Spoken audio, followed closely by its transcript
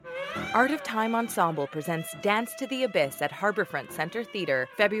Art of Time Ensemble presents Dance to the Abyss at Harborfront Center Theater,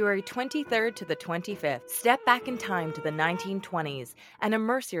 February 23rd to the 25th. Step back in time to the 1920s and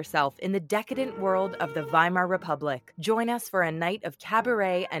immerse yourself in the decadent world of the Weimar Republic. Join us for a night of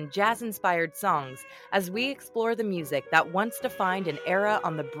cabaret and jazz-inspired songs as we explore the music that once defined an era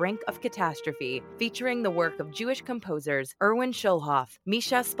on the brink of catastrophe, featuring the work of Jewish composers Erwin Schulhoff,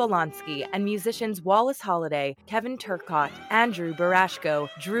 Misha Spolansky, and musicians Wallace Holliday, Kevin Turcotte, Andrew Barashko,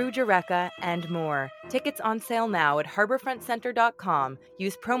 Drew Jurek, and more. Tickets on sale now at harborfrontcenter.com.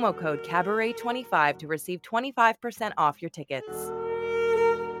 Use promo code CABARET25 to receive 25% off your tickets.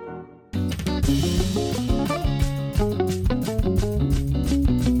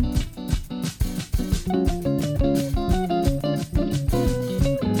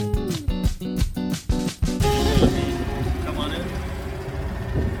 Come on in.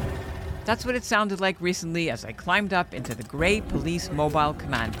 That's what it sounded like recently as I climbed up into the Grey Police Mobile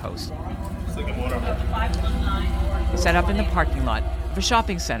Command Post. It's like a motorhome. Set up in the parking lot of a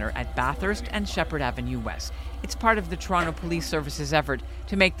shopping centre at Bathurst and Shepherd Avenue West. It's part of the Toronto Police Service's effort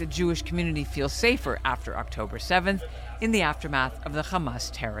to make the Jewish community feel safer after October 7th in the aftermath of the Hamas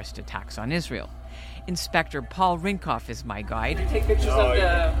terrorist attacks on Israel. Inspector Paul Rinkoff is my guide. Take pictures of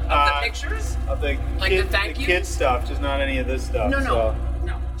the pictures? Of the Like kid, the thank you? kid stuff, just not any of this stuff. No. So.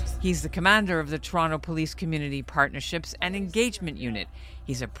 He's the commander of the Toronto Police Community Partnerships and Engagement Unit.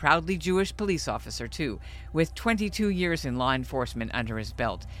 He's a proudly Jewish police officer, too, with 22 years in law enforcement under his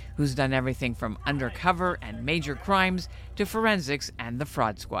belt, who's done everything from undercover and major crimes to forensics and the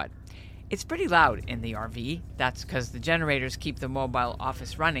fraud squad. It's pretty loud in the RV. That's because the generators keep the mobile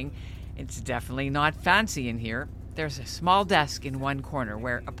office running. It's definitely not fancy in here. There's a small desk in one corner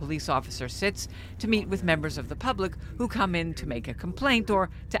where a police officer sits to meet with members of the public who come in to make a complaint or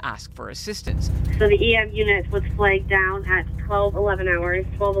to ask for assistance. So the EM unit was flagged down at 12:11 hours.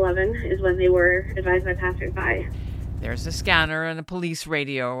 12:11 is when they were advised by passersby. There's a scanner and a police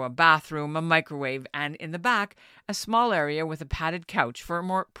radio, a bathroom, a microwave, and in the back, a small area with a padded couch for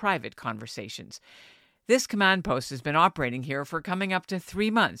more private conversations. This command post has been operating here for coming up to 3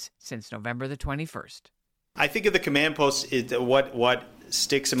 months, since November the 21st. I think of the command post, what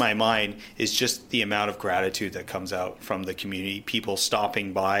sticks in my mind is just the amount of gratitude that comes out from the community. People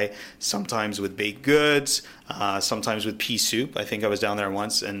stopping by, sometimes with baked goods, sometimes with pea soup. I think I was down there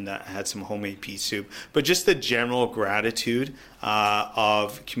once and had some homemade pea soup. But just the general gratitude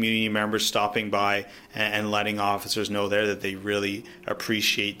of community members stopping by and letting officers know there that they really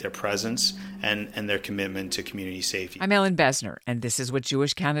appreciate their presence and their commitment to community safety. I'm Ellen Besner, and this is what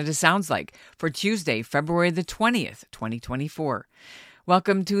Jewish Canada sounds like for Tuesday, February the 20th, 2024.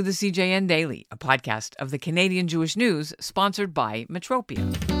 Welcome to the CJN Daily, a podcast of the Canadian Jewish News, sponsored by Metropia.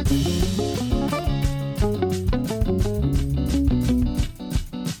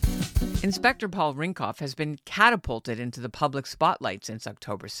 Inspector Paul Rinkoff has been catapulted into the public spotlight since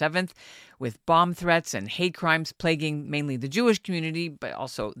October 7th, with bomb threats and hate crimes plaguing mainly the Jewish community, but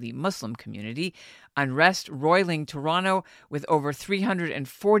also the Muslim community. Unrest roiling Toronto with over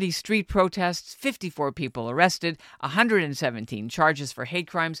 340 street protests, 54 people arrested, 117 charges for hate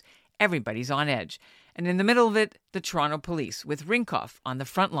crimes. Everybody's on edge. And in the middle of it, the Toronto police, with Rinkoff on the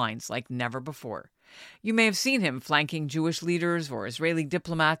front lines like never before. You may have seen him flanking Jewish leaders or Israeli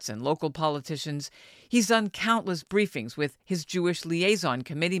diplomats and local politicians. He's done countless briefings with his Jewish liaison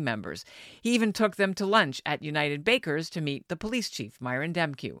committee members. He even took them to lunch at United Bakers to meet the police chief, Myron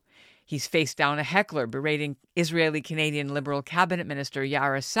Demkiw. He's faced down a heckler berating Israeli-Canadian Liberal Cabinet Minister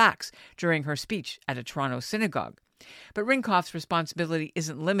Yara Sachs during her speech at a Toronto synagogue. But Rinkoff's responsibility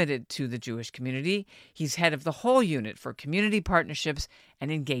isn't limited to the Jewish community. He's head of the whole unit for community partnerships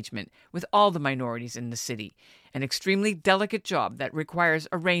and engagement with all the minorities in the city. An extremely delicate job that requires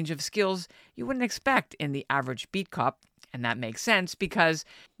a range of skills you wouldn't expect in the average beat cop. And that makes sense because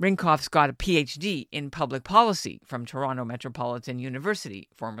Rinkoff's got a PhD in public policy from Toronto Metropolitan University,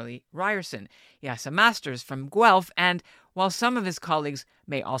 formerly Ryerson. He has a master's from Guelph, and while some of his colleagues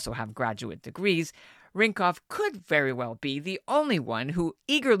may also have graduate degrees, Rinkoff could very well be the only one who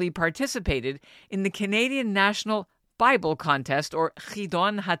eagerly participated in the Canadian National Bible Contest, or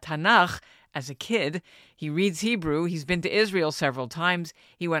Chidon HaTanakh, as a kid. He reads Hebrew. He's been to Israel several times.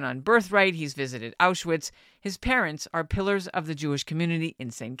 He went on birthright. He's visited Auschwitz. His parents are pillars of the Jewish community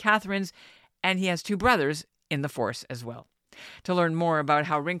in St. Catharines, and he has two brothers in the force as well. To learn more about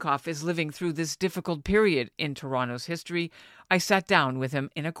how Rinkoff is living through this difficult period in Toronto's history, I sat down with him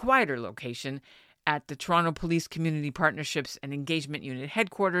in a quieter location at the Toronto Police Community Partnerships and Engagement Unit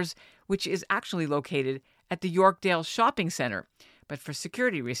headquarters, which is actually located at the Yorkdale Shopping Centre. But for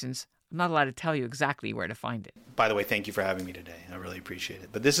security reasons, I'm not allowed to tell you exactly where to find it. By the way, thank you for having me today. I really appreciate it.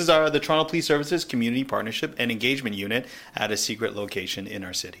 But this is the Toronto Police Services Community Partnership and Engagement Unit at a secret location in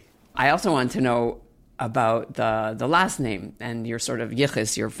our city. I also want to know about the last name and your sort of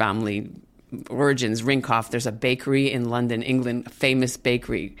yichus, your family origins, Rinkoff. There's a bakery in London, England, a famous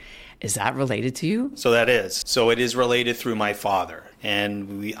bakery. Is that related to you? So that is. So it is related through my father.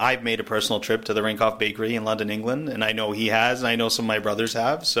 And I've made a personal trip to the Rinkoff Bakery in London, England, and I know he has, and I know some of my brothers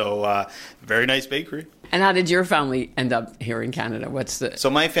have. So very nice bakery. And how did your family end up here in Canada? So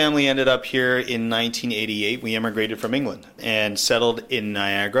my family ended up here in 1988. We immigrated from England and settled in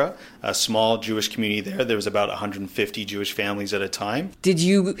Niagara, a small Jewish community there. There was about 150 Jewish families at a time. Did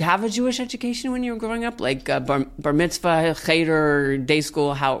you have a Jewish education when you were growing up? Like bar mitzvah, cheder, day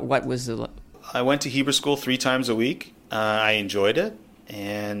school? What was the... I went to Hebrew school 3 times a week. I enjoyed it,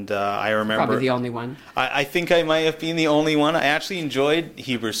 and I remember... Probably the only one. I think I might have been the only one. I actually enjoyed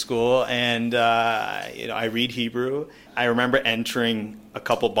Hebrew school, and I read Hebrew. I remember entering a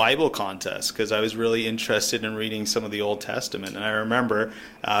couple Bible contests because I was really interested in reading some of the Old Testament. And I remember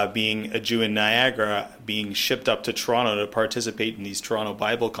being a Jew in Niagara, being shipped up to Toronto to participate in these Toronto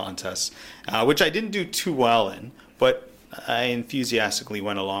Bible contests, which I didn't do too well in, but I enthusiastically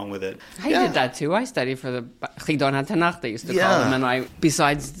went along with it. I did that too. I studied for the Chidon HaTanakh, they used to call them. And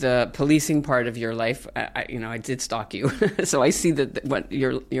besides the policing part of your life, I did stalk you. So I see that what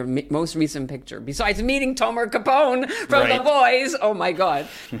your most recent picture, besides meeting Tomer Capone from The Boys, oh my God,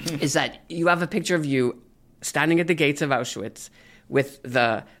 is that you have a picture of you standing at the gates of Auschwitz with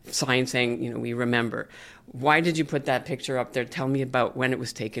the sign saying, we remember. Why did you put that picture up there? Tell me about when it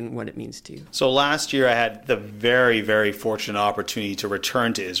was taken, what it means to you. So last year I had the very, very fortunate opportunity to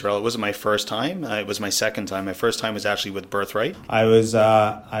return to Israel. It wasn't my first time. It was my second time. My first time was actually with Birthright. I was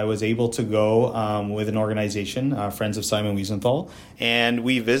able to go with an organization, Friends of Simon Wiesenthal, and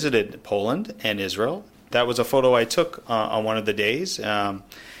we visited Poland and Israel. That was a photo I took on one of the days.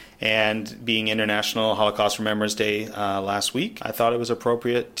 And being International Holocaust Remembrance Day last week, I thought it was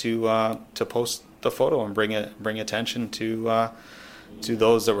appropriate to post the photo and bring attention to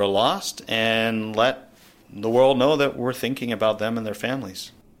those that were lost and let the world know that we're thinking about them and their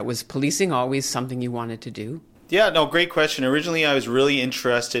families. Was policing always something you wanted to do? Yeah, no, great question. Originally, I was really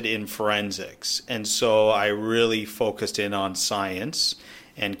interested in forensics, and so I really focused in on science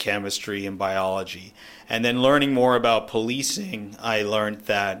and chemistry and biology. And then learning more about policing, I learned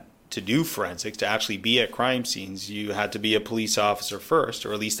that to do forensics, to actually be at crime scenes, you had to be a police officer first,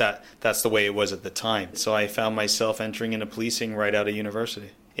 or at least that's the way it was at the time. So I found myself entering into policing right out of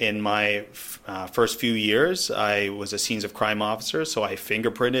university. In my first few years, I was a scenes of crime officer, so I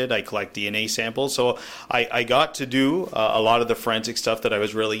fingerprinted, I collect DNA samples. So I got to do a lot of the forensic stuff that I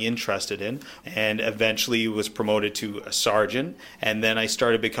was really interested in, and eventually was promoted to a sergeant. And then I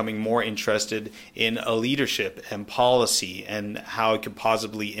started becoming more interested in leadership and policy and how it could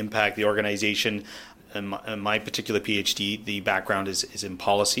possibly impact the organization. In my particular PhD, the background is in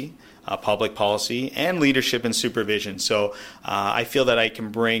policy, public policy, and leadership and supervision. So I feel that I can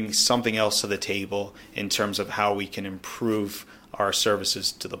bring something else to the table in terms of how we can improve our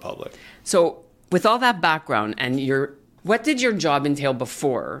services to the public. So with all that background, and what did your job entail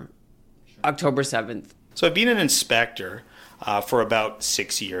before October 7th? So I've been an inspector for about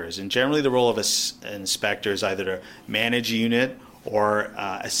 6 years. And generally the role of an inspector is either to manage a unit or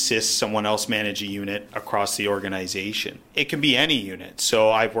assist someone else manage a unit across the organization. It can be any unit. So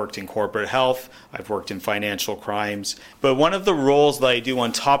I've worked in corporate health, I've worked in financial crimes. But one of the roles that I do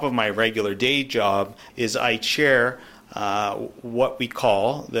on top of my regular day job is I chair what we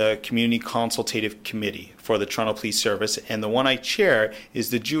call the Community Consultative Committee for the Toronto Police Service. And the one I chair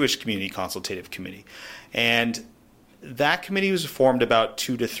is the Jewish Community Consultative Committee. And that committee was formed about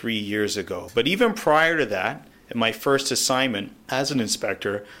 2 to 3 years ago. But even prior to that, in my first assignment as an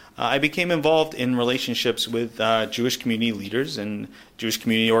inspector, I became involved in relationships with Jewish community leaders and Jewish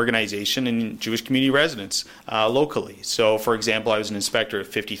community organization and Jewish community residents locally. So, for example, I was an inspector at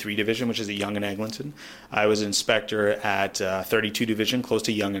 53 Division, which is at Yonge and Eglinton. I was an inspector at 32 Division, close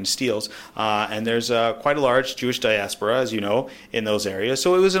to Yonge and Steeles. And there's quite a large Jewish diaspora, as you know, in those areas.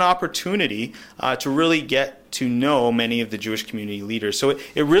 So it was an opportunity to really get to know many of the Jewish community leaders. So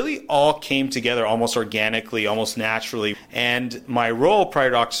it really all came together almost organically, almost naturally. And my role prior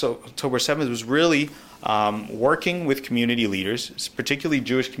to October 7th was really working with community leaders, particularly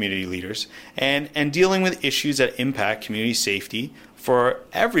Jewish community leaders, and dealing with issues that impact community safety for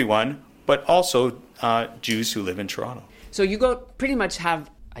everyone, but also Jews who live in Toronto. So you pretty much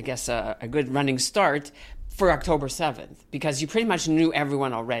have, I guess, a good running start for October 7th, because you pretty much knew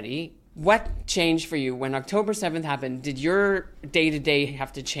everyone already. What changed for you when October 7th happened? Did your day-to-day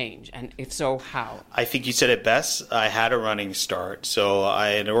have to change? And if so, how? I think you said it best. I had a running start. So I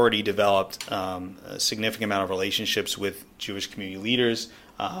had already developed a significant amount of relationships with Jewish community leaders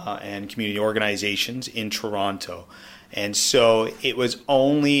and community organizations in Toronto. And so it was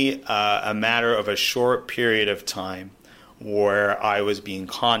only a matter of a short period of time where I was being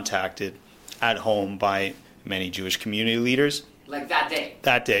contacted at home by many Jewish community leaders. Like that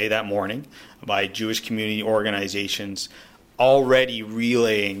day? That morning, by Jewish community organizations already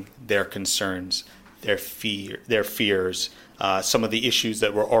relaying their concerns, their fears, some of the issues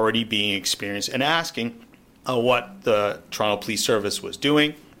that were already being experienced, and asking what the Toronto Police Service was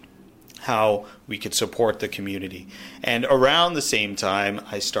doing, how we could support the community. And around the same time,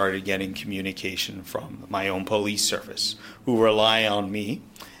 I started getting communication from my own police service, who rely on me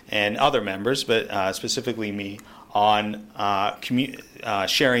and other members, but specifically me, on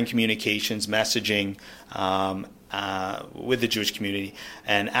sharing communications, messaging with the Jewish community,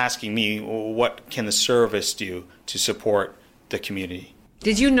 and asking me, what can the service do to support the community?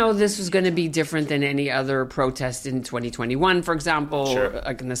 Did you know this was going to be different than any other protest in 2021, for example, Sure.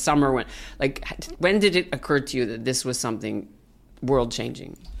 like in the summer? When did it occur to you that this was something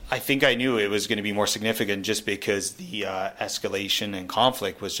world-changing? I think I knew it was going to be more significant just because the escalation and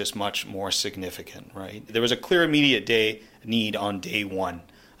conflict was just much more significant, right? There was a clear immediate need on day one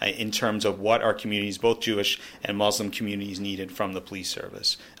in terms of what our communities, both Jewish and Muslim communities, needed from the police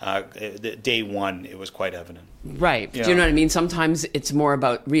service. Day one, it was quite evident. Right. Yeah. Do you know what I mean? Sometimes it's more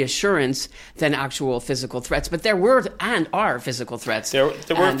about reassurance than actual physical threats. But there were and are physical threats. There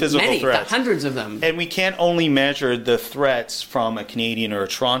were physical threats. Hundreds of them. And we can't only measure the threats from a Canadian or a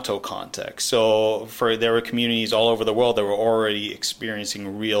Toronto context. So there were communities all over the world that were already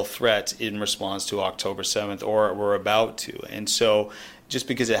experiencing real threats in response to October 7th, or were about to. And so just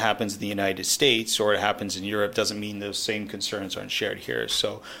because it happens in the United States or it happens in Europe doesn't mean those same concerns aren't shared here.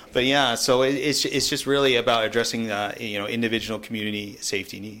 So it's just really about addressing individual community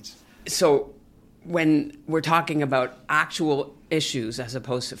safety needs. So when we're talking about actual issues as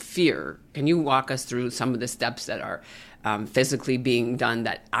opposed to fear, can you walk us through some of the steps that are physically being done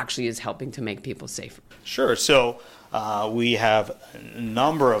that actually is helping to make people safer? Sure. So we have a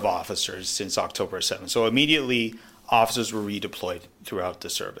number of officers since October 7th. So immediately, officers were redeployed throughout the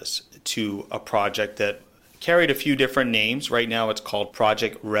service to a project that carried a few different names. Right now it's called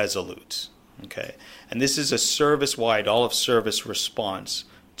Project Resolute. Okay, and this is a service-wide, all-of-service response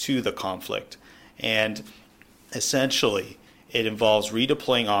to the conflict. And essentially, it involves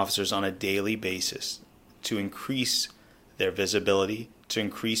redeploying officers on a daily basis to increase their visibility, to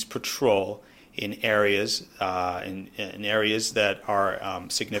increase patrol in areas in areas that are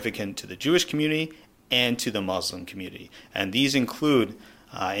significant to the Jewish community and to the Muslim community. And these include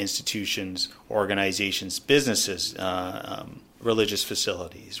institutions, organizations, businesses, religious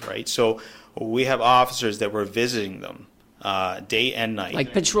facilities, right? So we have officers that were visiting them day and night.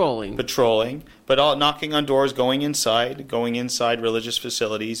 Like patrolling, but all knocking on doors, going inside religious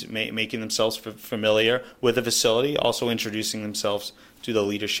facilities, making themselves familiar with the facility, also introducing themselves to the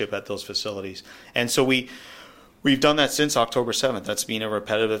leadership at those facilities. And so We've done that since October 7th. That's been a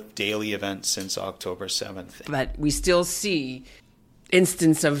repetitive daily event since October 7th. But we still see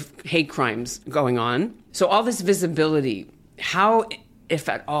instances of hate crimes going on. So all this visibility, how, if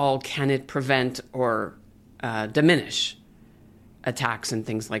at all, can it prevent or diminish attacks and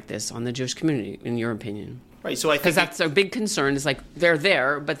things like this on the Jewish community, in your opinion? Right. So I think because that's a big concern. It's like they're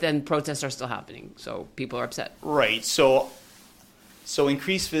there, but then protests are still happening. So people are upset. Right. So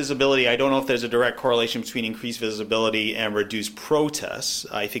increased visibility, I don't know if there's a direct correlation between increased visibility and reduced protests.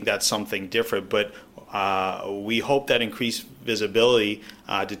 I think that's something different, but we hope that increased visibility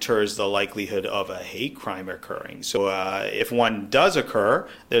deters the likelihood of a hate crime occurring. So if one does occur,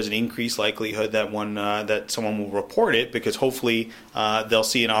 there's an increased likelihood that that someone will report it, because hopefully they'll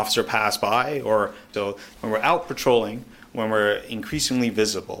see an officer pass by. Or so when we're out patrolling, when we're increasingly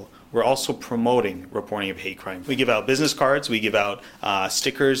visible, we're also promoting reporting of hate crime. We give out business cards, we give out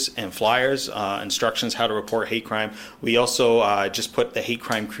stickers and flyers, instructions how to report hate crime. We also just put the hate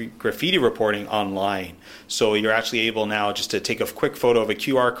crime graffiti reporting online. So you're actually able now just to take a quick photo of a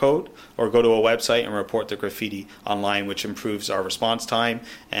QR code or go to a website and report the graffiti online, which improves our response time,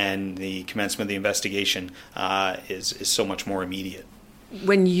 and the commencement of the investigation is so much more immediate.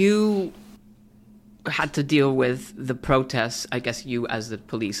 When you had to deal with the protests, I guess you as the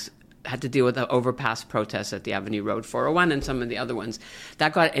police had to deal with the overpass protests at the Avenue Road 401 and some of the other ones.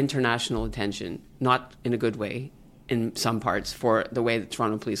 That got international attention, not in a good way in some parts, for the way the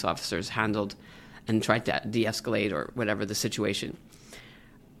Toronto police officers handled and tried to de-escalate or whatever the situation.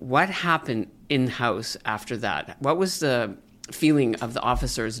 What happened in-house after that? What was the feeling of the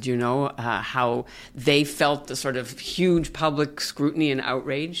officers? Do you know how they felt the sort of huge public scrutiny and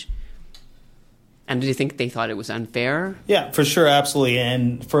outrage? And do you think they thought it was unfair? Yeah, for sure, absolutely.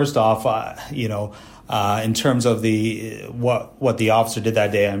 And first off, in terms of what the officer did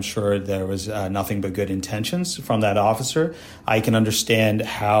that day, I'm sure there was nothing but good intentions from that officer. I can understand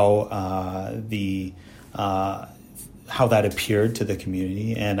how that appeared to the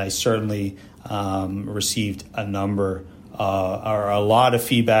community, and I certainly received a lot of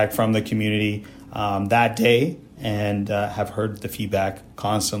feedback from the community that day, and have heard the feedback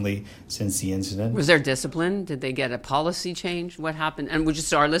constantly since the incident. Was there discipline? Did they get a policy change? What happened? And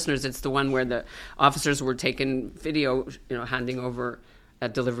just to our listeners, it's the one where the officers were taking video, handing over a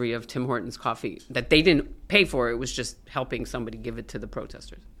delivery of Tim Hortons coffee that they didn't pay for. It was just helping somebody give it to the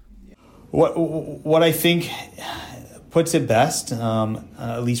protesters. What I think puts it best,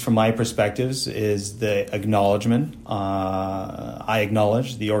 at least from my perspectives, is the acknowledgement. I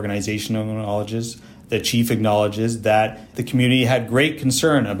acknowledge, the organization acknowledges, the chief acknowledges that the community had great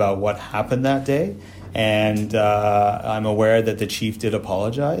concern about what happened that day. And I'm aware that the chief did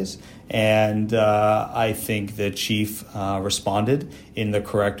apologize. And I think the chief responded in the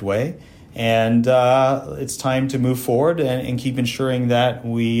correct way. And it's time to move forward and keep ensuring that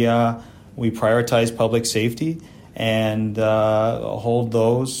we prioritize public safety and hold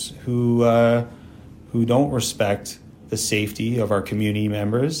those who don't respect the safety of our community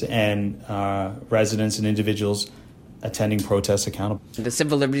members and residents and individuals attending protests accountable. The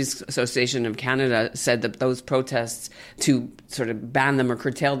Civil Liberties Association of Canada said that those protests, to sort of ban them or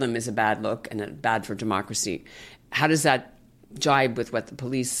curtail them, is a bad look and bad for democracy. How does that jibe with what the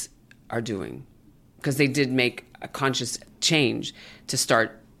police are doing? Because they did make a conscious change to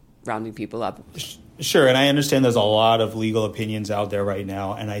start rounding people up. Sure, and I understand there's a lot of legal opinions out there right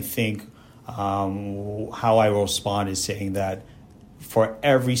now, and I think how I will respond is saying that for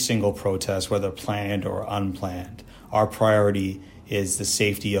every single protest, whether planned or unplanned, our priority is the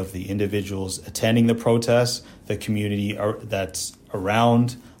safety of the individuals attending the protest, the community that's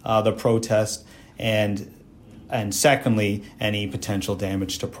around the protest, and secondly, any potential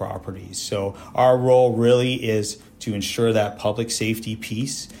damage to property. So our role really is to ensure that public safety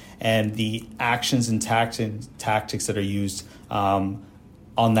piece, and the actions and tactics that are used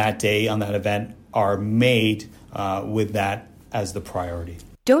on that day, on that event, are made with that as the priority.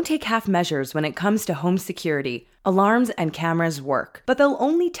 Don't take half measures when it comes to home security. Alarms and cameras work, but they'll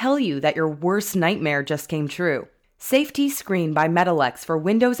only tell you that your worst nightmare just came true. Safety Screen by Metalex for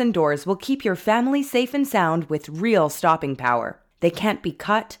windows and doors will keep your family safe and sound with real stopping power. They can't be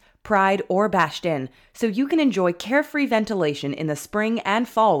cut, pried, or bashed in, so you can enjoy carefree ventilation in the spring and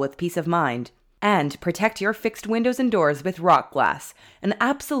fall with peace of mind. And protect your fixed windows and doors with rock glass, an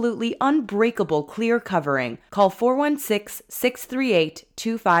absolutely unbreakable clear covering. Call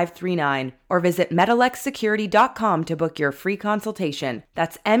 416-638-2539 or visit metalexsecurity.com to book your free consultation.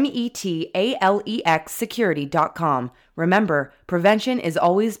 That's METALEX security.com. Remember, prevention is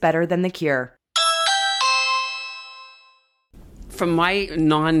always better than the cure. From my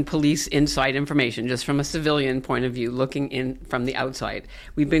non-police inside information, just from a civilian point of view, looking in from the outside,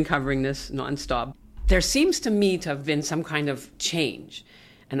 we've been covering this nonstop. There seems to me to have been some kind of change,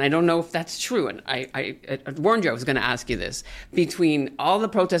 and I don't know if that's true. And I warned you I was going to ask you this. Between all the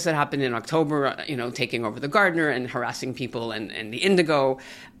protests that happened in October, taking over the Gardner and harassing people, and the Indigo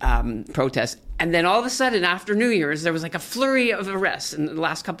protests, and then all of a sudden after New Year's, there was like a flurry of arrests in the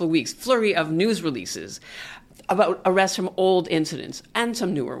last couple of weeks, flurry of news releases about arrests from old incidents and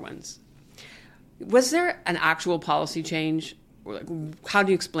some newer ones. Was there an actual policy change? How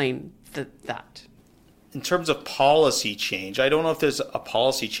do you explain that? In terms of policy change, I don't know if there's a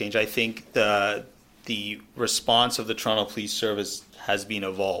policy change. I think the response of the Toronto Police Service has been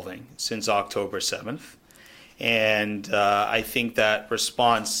evolving since October 7th. And I think that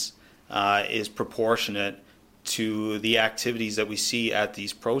response is proportionate to the activities that we see at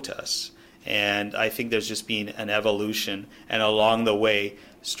these protests. And I think there's just been an evolution, and along the way,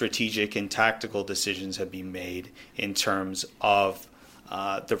 strategic and tactical decisions have been made in terms of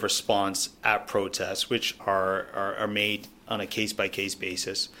the response at protests, which are made on a case-by-case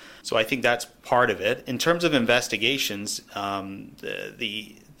basis. So I think that's part of it. In terms of investigations,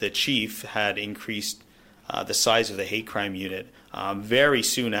 the chief had increased the size of the hate crime unit very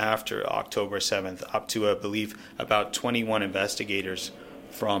soon after October 7th, up to, I believe, about 21 investigators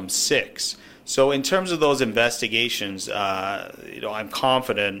from 6. So in terms of those investigations, I'm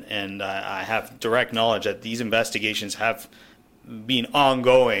confident, and I have direct knowledge that these investigations have being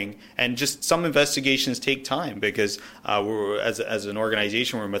ongoing, and just some investigations take time because we're as an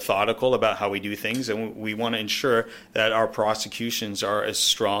organization, we're methodical about how we do things, and we want to ensure that our prosecutions are as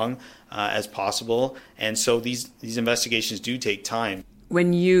strong as possible. And so these investigations do take time.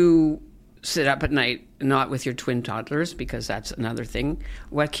 When you sit up at night, not with your twin toddlers, because that's another thing,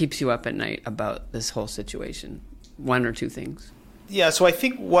 what keeps you up at night about this whole situation? One or two things? Yeah, so I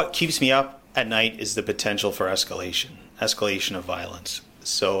think what keeps me up at night is the potential for escalation of violence.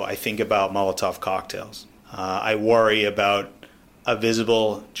 So I think about Molotov cocktails. I worry about a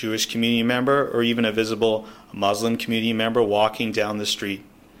visible Jewish community member or even a visible Muslim community member walking down the street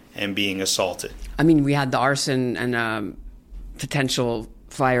and being assaulted. I mean, we had the arson and potential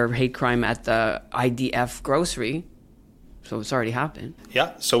fire hate crime at the IDF grocery, so it's already happened.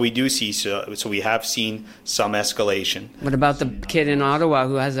 Yeah, so we do see, so we have seen some escalation. What about the kid in Ottawa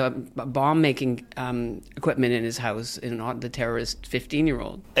who has a bomb-making equipment in his house, the terrorist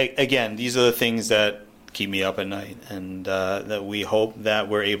 15-year-old? Again, these are the things that keep me up at night, and that we hope that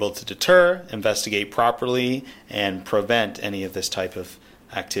we're able to deter, investigate properly, and prevent any of this type of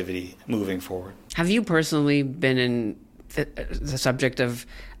activity moving forward. Have you personally been in the subject of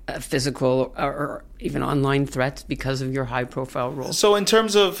physical or even online threats because of your high-profile role? So in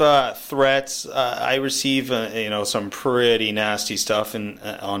terms of threats, I receive some pretty nasty stuff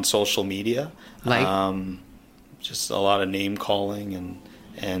on social media, like just a lot of name calling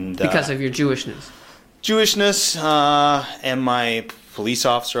and because of your Jewishness and my police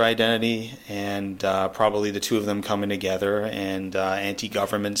officer identity, and probably the two of them coming together, and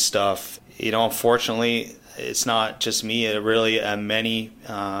anti-government stuff. Unfortunately, it's not just me. Really, many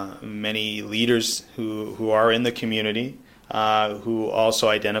leaders who are in the community who also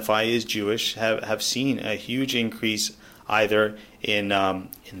identify as Jewish have seen a huge increase either in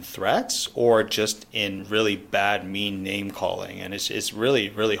threats or just in really bad, mean name calling, and it's really,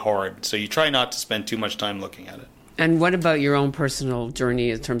 really hard. So you try not to spend too much time looking at it. And what about your own personal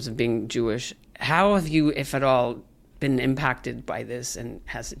journey in terms of being Jewish? How have you, if at all, been impacted by this, and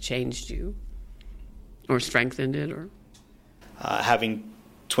has it changed you or strengthened it? Or having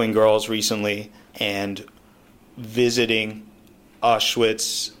twin girls recently and visiting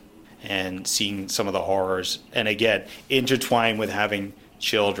Auschwitz and seeing some of the horrors, and again, intertwined with having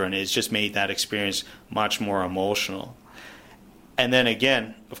children, it's just made that experience much more emotional. And then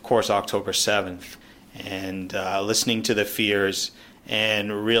again, of course, October 7th, and listening to the fears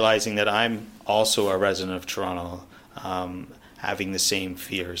and realizing that I'm also a resident of Toronto, having the same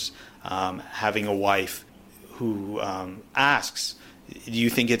fears, having a wife who asks, do you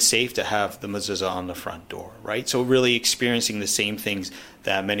think it's safe to have the mezuzah on the front door, right? So really experiencing the same things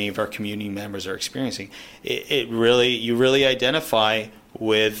that many of our community members are experiencing. You really identify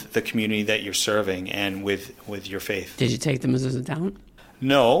with the community that you're serving and with your faith. Did you take the mezuzah down?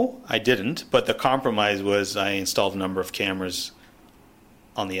 No, I didn't. But the compromise was I installed a number of cameras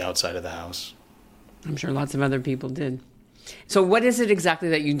on the outside of the house. I'm sure lots of other people did. So what is it exactly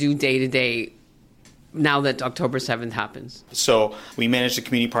that you do day to day now that October 7th happens? So we manage the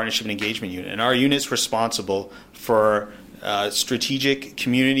Community Partnership and Engagement Unit, and our unit's responsible for strategic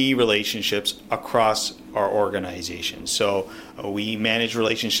community relationships across our organization. So we manage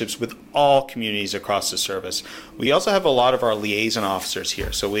relationships with all communities across the service. We also have a lot of our liaison officers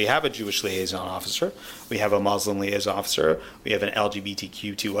here. So we have a Jewish liaison officer, we have a Muslim liaison officer, we have an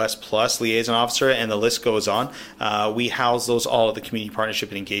LGBTQ2S plus liaison officer, and the list goes on. We house those all at the Community Partnership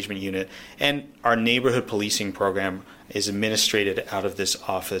and Engagement Unit, and our neighborhood policing program is administrated out of this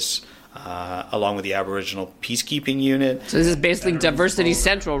office, along with the Aboriginal Peacekeeping Unit. So this is basically Diversity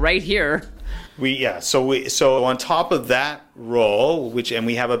Central right here. So on top of that role, and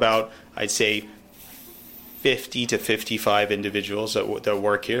we have about, I'd say, 50 to 55 individuals that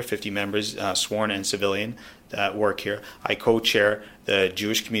work here, 50 members, sworn and civilian, that work here. I co-chair the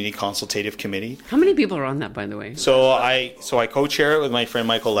Jewish Community Consultative Committee. How many people are on that, by the way? So I co-chair it with my friend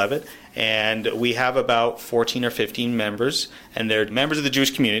Michael Levitt, and we have about 14 or 15 members, and they're members of the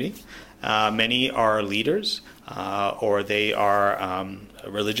Jewish community. Many are leaders, or they are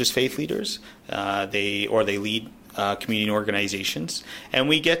religious faith leaders. They lead community organizations, and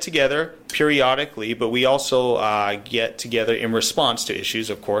we get together periodically. But we also get together in response to issues,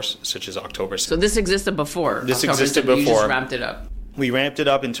 of course, such as October 7th. So this existed before. This existed before. You just ramped it up. We ramped it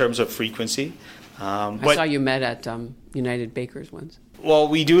up in terms of frequency. I saw you met at United Bakers once. Well,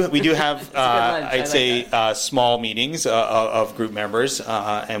 we do have I'd say small meetings of group members,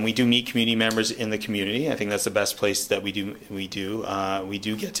 and we do meet community members in the community. I think that's the best place that we do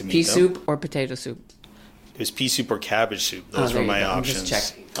get to meet. Pea soup or potato soup? It was pea soup or cabbage soup. Those were my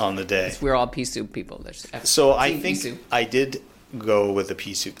options on the day. We're all pea soup people. So I think I did go with the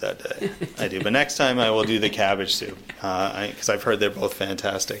pea soup that day. I do. But next time I will do the cabbage soup because I've heard they're both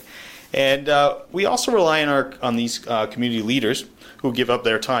fantastic. And we also rely on these community leaders who give up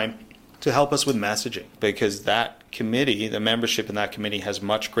their time to help us with messaging, because that committee, the membership in that committee, has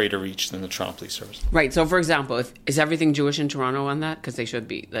much greater reach than the Toronto Police Service. Right. So, for example, is everything Jewish in Toronto on that? Because they should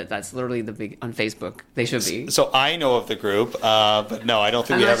be. That's literally the big on Facebook. They should be. So I know of the group, but no, I don't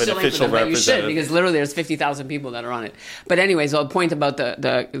think we have an official representative. You should, because literally there's 50,000 people that are on it. But anyways, I'll point about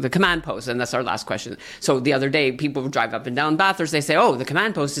the command post, and that's our last question. So the other day, people drive up and down Bathurst. They say, "Oh, the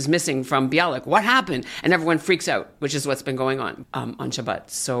command post is missing from Bialik. What happened?" And everyone freaks out, which is what's been going on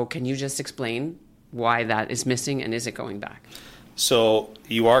Shabbat. So can you just explain why that is missing, and is it going back? So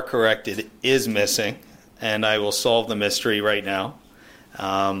you are correct. It is missing, and I will solve the mystery right now.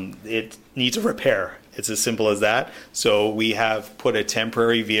 It needs a repair. It's as simple as that. So we have put a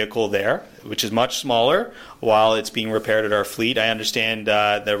temporary vehicle there, which is much smaller, while it's being repaired at our fleet. I understand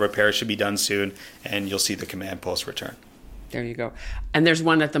the repair should be done soon, and you'll see the command post return. There you go. And there's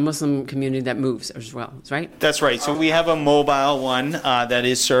one at the Muslim community that moves as well, right? That's right. So we have a mobile one that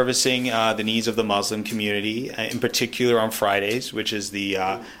is servicing the needs of the Muslim community, in particular on Fridays, which is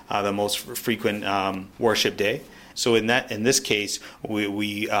the most frequent worship day. So in this case,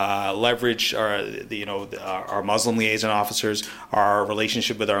 we leverage our Muslim liaison officers, our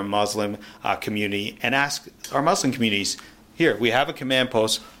relationship with our Muslim community, and ask our Muslim communities, here, we have a command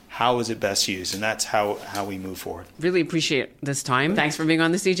post. How is it best used? And that's how we move forward. Really appreciate this time. Thanks for being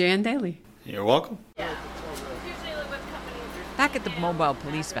on the CJN Daily. You're welcome. Back at the mobile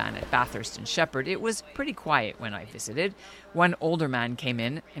police van at Bathurst and Shepherd, it was pretty quiet when I visited. One older man came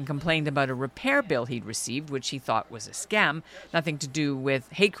in and complained about a repair bill he'd received, which he thought was a scam, nothing to do with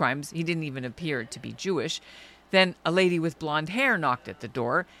hate crimes. He didn't even appear to be Jewish. Then a lady with blonde hair knocked at the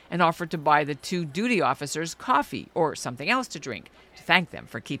door and offered to buy the two duty officers coffee or something else to drink to thank them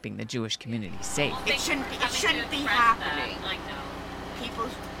for keeping the Jewish community safe. It shouldn't be happening.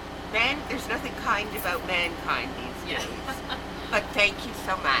 There's nothing kind about mankind these days. But thank you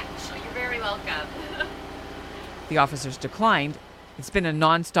so much. You're very welcome. The officers declined. It's been a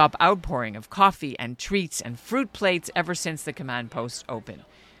non-stop outpouring of coffee and treats and fruit plates ever since the command post opened.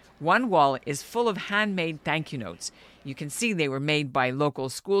 One wall is full of handmade thank you notes. You can see they were made by local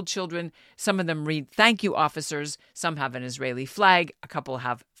school children. Some of them read "Thank you, officers." Some have an Israeli flag. A couple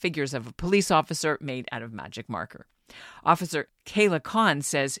have figures of a police officer made out of magic marker. Officer Kayla Khan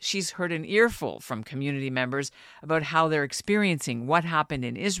says she's heard an earful from community members about how they're experiencing what happened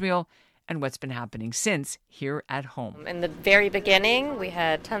in Israel and what's been happening since here at home. In the very beginning, we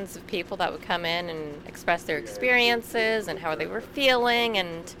had tons of people that would come in and express their experiences and how they were feeling,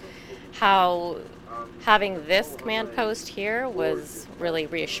 and how having this command post here was really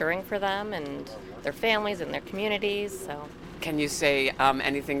reassuring for them and their families and their communities. So, can you say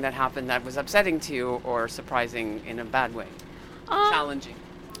anything that happened that was upsetting to you or surprising in a bad way? Challenging?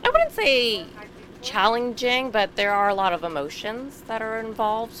 I wouldn't say challenging, but there are a lot of emotions that are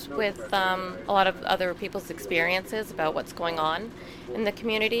involved with a lot of other people's experiences about what's going on in the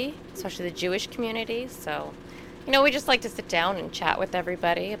community, especially the Jewish community. So, we just like to sit down and chat with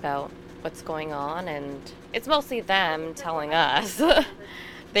everybody about what's going on, and it's mostly them telling us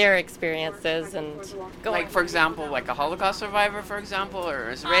their experiences. And for example, like a Holocaust survivor, for example, or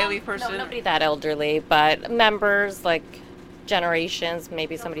an Israeli person? No, nobody that elderly, but members, like generations,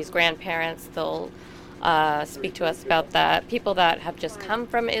 maybe somebody's grandparents, they'll speak to us about that. People that have just come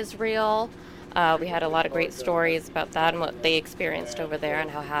from Israel, we had a lot of great stories about that and what they experienced over there and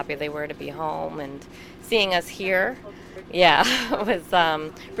how happy they were to be home, and seeing us here, was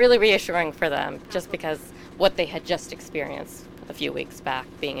really reassuring for them, just because what they had just experienced a few weeks back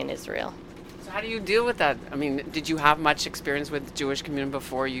being in Israel. So how do you deal with that? I mean, did you have much experience with the Jewish community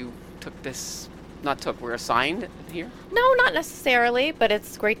before you were assigned here? No, not necessarily, but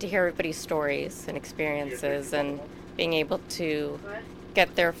it's great to hear everybody's stories and experiences and being able to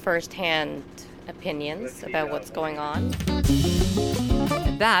get their firsthand opinions about what's going on.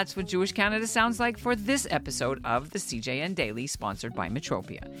 And that's what Jewish Canada sounds like for this episode of the CJN Daily, sponsored by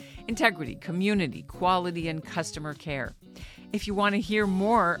Metropia. Integrity, community, quality, and customer care. If you want to hear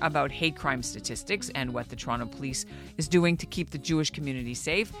more about hate crime statistics and what the Toronto Police is doing to keep the Jewish community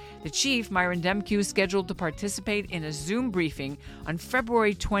safe, the Chief, Myron Demke, is scheduled to participate in a Zoom briefing on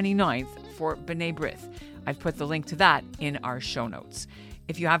February 29th for B'nai B'rith. I've put the link to that in our show notes.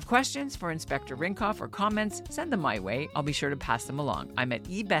 If you have questions for Inspector Rinkoff or comments, send them my way. I'll be sure to pass them along. I'm at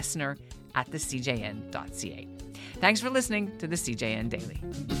ebessner@thecjn.ca. Thanks for listening to the CJN Daily.